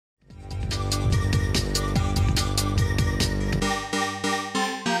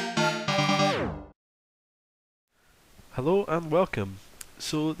Hello and welcome.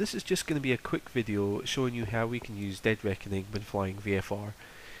 So this is just going to be a quick video showing you how we can use dead reckoning when flying VFR.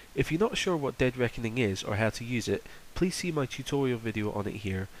 If you're not sure what dead reckoning is or how to use it, please see my tutorial video on it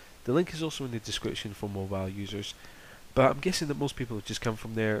here. The link is also in the description for mobile users. But I'm guessing that most people have just come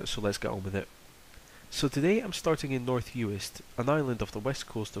from there, so let's get on with it. So today I'm starting in North Uist, an island off the west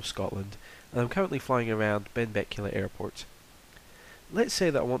coast of Scotland, and I'm currently flying around Benbecula Airport. Let's say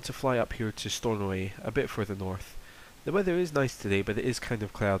that I want to fly up here to Stornoway, a bit further north. The weather is nice today, but it is kind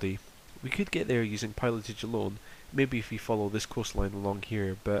of cloudy. We could get there using pilotage alone, maybe if we follow this coastline along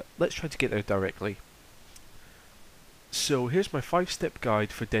here, but let's try to get there directly. So here's my 5-step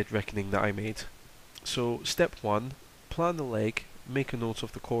guide for dead reckoning that I made. So step 1, plan the leg, make a note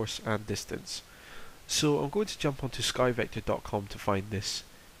of the course and distance. So I'm going to jump onto skyvector.com to find this.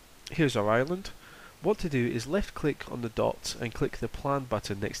 Here's our island. What to do is left click on the dot and click the plan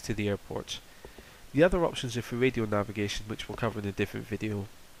button next to the airport. The other options are for radio navigation, which we'll cover in a different video.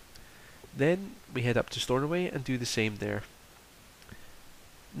 Then we head up to Stornoway and do the same there.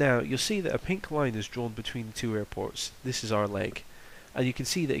 Now you'll see that a pink line is drawn between the two airports. This is our leg, and you can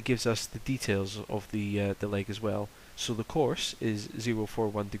see that it gives us the details of the leg as well. So the course is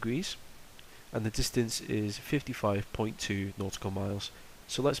 041 degrees and the distance is 55.2 nautical miles.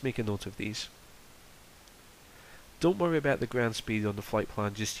 So let's make a note of these. Don't worry about the ground speed on the flight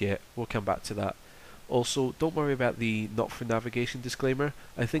plan just yet, we'll come back to that. Also, don't worry about the not for navigation disclaimer.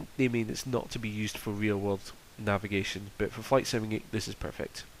 I think they mean it's not to be used for real world navigation, but for flight sim this is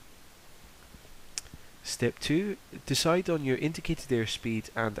perfect. Step 2. Decide on your indicated airspeed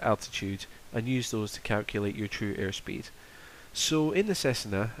and altitude and use those to calculate your true airspeed. So in the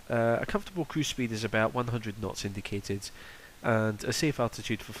Cessna, a comfortable cruise speed is about 100 knots indicated, and a safe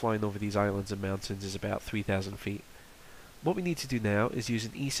altitude for flying over these islands and mountains is about 3,000 feet. What we need to do now is use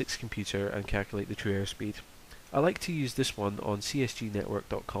an E6 computer and calculate the true airspeed. I like to use this one on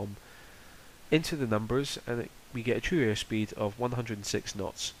csgnetwork.com. Enter the numbers and we get a true airspeed of 106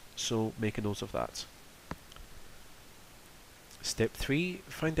 knots, so make a note of that. Step 3.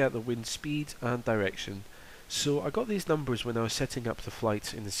 Find out the wind speed and direction. So I got these numbers when I was setting up the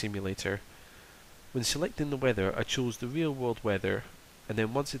flight in the simulator. When selecting the weather, I chose the real world weather, and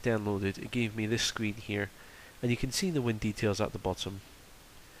then once it downloaded it gave me this screen here, and you can see the wind details at the bottom.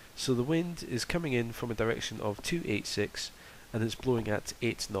 So the wind is coming in from a direction of 286 and it's blowing at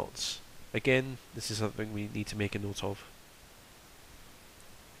 8 knots. Again, this is something we need to make a note of.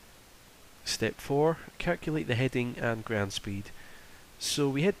 Step 4. Calculate the heading and ground speed. So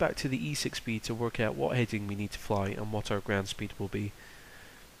we head back to the E6B to work out what heading we need to fly and what our ground speed will be.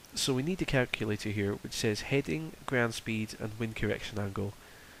 So we need a calculator here which says heading, ground speed and wind correction angle.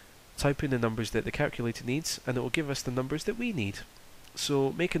 Type in the numbers that the calculator needs and it will give us the numbers that we need.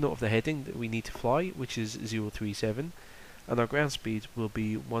 So make a note of the heading that we need to fly, which is 037, and our ground speed will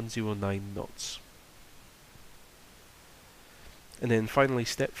be 109 knots. And then finally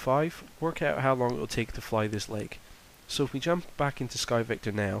step 5, work out how long it will take to fly this leg. So if we jump back into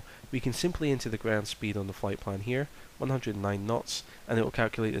SkyVector now, we can simply enter the ground speed on the flight plan here, 109 knots, and it will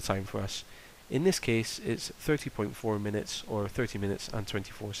calculate the time for us. In this case, it's 30.4 minutes, or 30 minutes and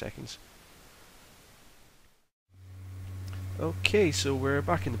 24 seconds. Okay, so we're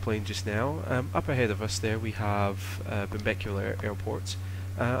back in the plane just now. Up ahead of us there we have Benbecula Airport.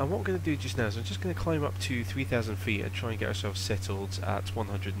 And what we're going to do just now is I'm just going to climb up to 3,000 feet and try and get ourselves settled at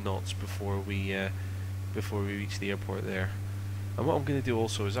 100 knots before we reach the airport there. And what I'm going to do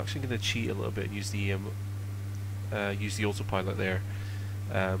also is actually going to cheat a little bit and use the autopilot there,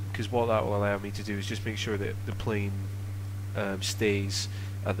 because what that will allow me to do is just make sure that the plane stays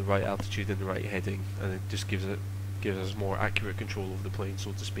at the right altitude and the right heading, and it just gives us more accurate control of the plane,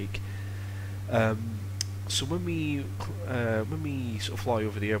 so to speak. So when we sort of fly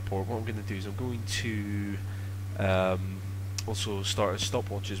over the airport, what I'm going to do is I'm going to also start a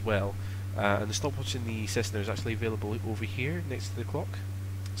stopwatch as well. And the stopwatch in the Cessna is actually available over here next to the clock.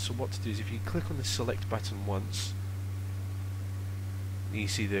 So what to do is if you click on the select button once, you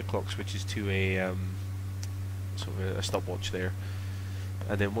see the clock switches to a sort of a stopwatch there,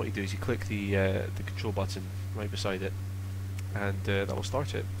 and then what you do is you click the control button right beside it, and that will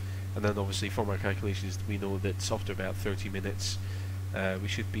start it. And then obviously from our calculations we know that after about 30 minutes we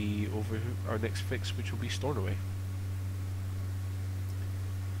should be over our next fix, which will be Stornoway.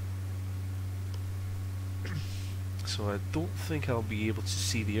 So I don't think I'll be able to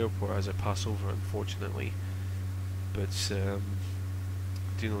see the airport as I pass over, unfortunately, but I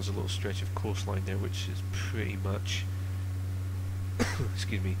do know there's a little stretch of coastline there which is pretty much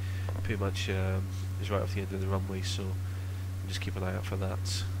excuse me, pretty much is right off the end of the runway, so just keep an eye out for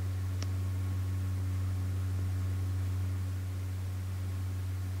that.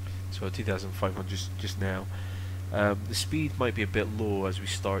 So 2,500 just now. The speed might be a bit low as we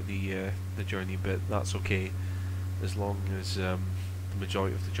start the journey, but that's okay as long as the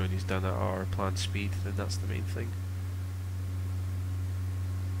majority of the journey is done at our planned speed. Then that's the main thing.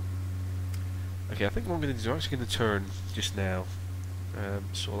 Okay, I think what I'm going to do is I'm actually going to turn just now.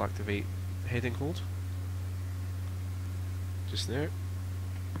 So I'll activate heading hold. Just there.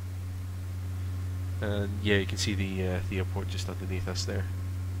 And yeah, you can see the airport just underneath us there.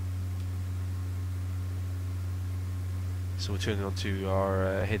 So we're turning on to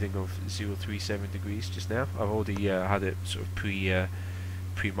our heading of 037 degrees just now. I've already had it sort of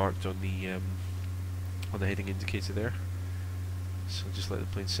pre-marked on the heading indicator there. So just let the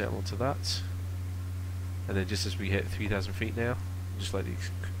plane settle onto that. And then just as we hit 3,000 feet now, just let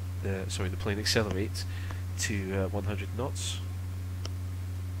the plane accelerate to 100 knots.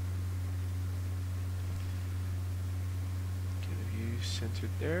 Get the view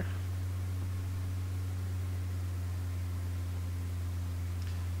centered there.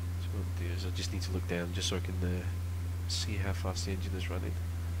 So what I'll do is I just need to look down just so I can see how fast the engine is running.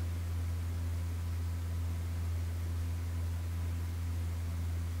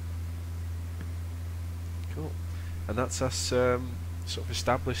 Cool. And that's us sort of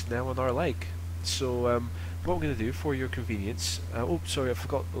established now on our leg. So what I'm going to do for your convenience, oh sorry, I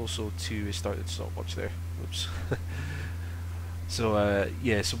forgot also to start the stopwatch there. Oops. So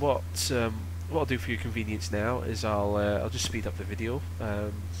yeah, so what I'll do for your convenience now is I'll just speed up the video.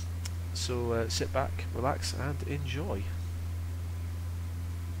 So sit back, relax, and enjoy.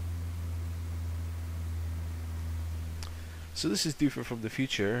 So this is Doofer from the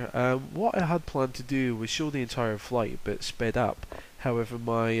future. What I had planned to do was show the entire flight but sped up. However,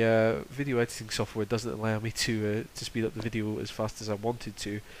 my video editing software doesn't allow me to speed up the video as fast as I wanted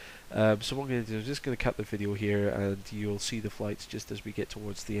to. So what I'm going to do is just going to cut the video here and you'll see the flights just as we get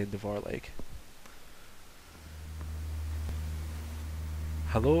towards the end of our leg.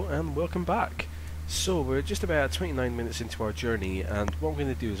 Hello and welcome back. So we're just about 29 minutes into our journey, and what I'm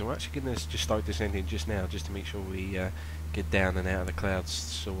going to do is I'm actually going to just start descending just now just to make sure we get down and out of the clouds.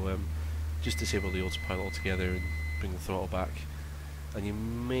 So just disable the autopilot altogether and bring the throttle back. And you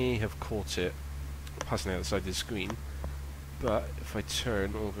may have caught it passing out the side of the screen, but if I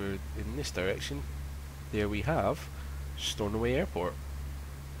turn over in this direction, there we have Stornoway Airport.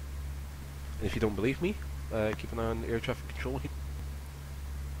 And if you don't believe me, keep an eye on air traffic control here.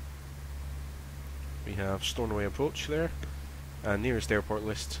 We have Stornoway Approach there, and nearest airport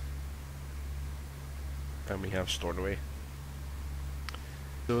list, and we have Stornoway.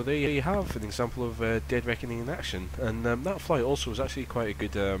 So there you have an example of Dead Reckoning in action, and that flight also was actually quite a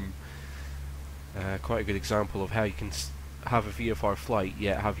good example of how you can have a VFR flight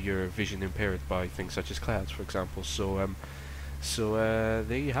yet have your vision impaired by things such as clouds, for example. So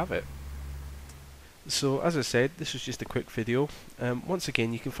there you have it. So as I said, this was just a quick video. Once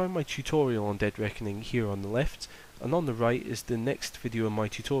again, you can find my tutorial on Dead Reckoning here on the left, and on the right is the next video in my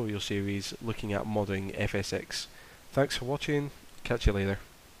tutorial series looking at modding FSX. Thanks for watching, catch you later.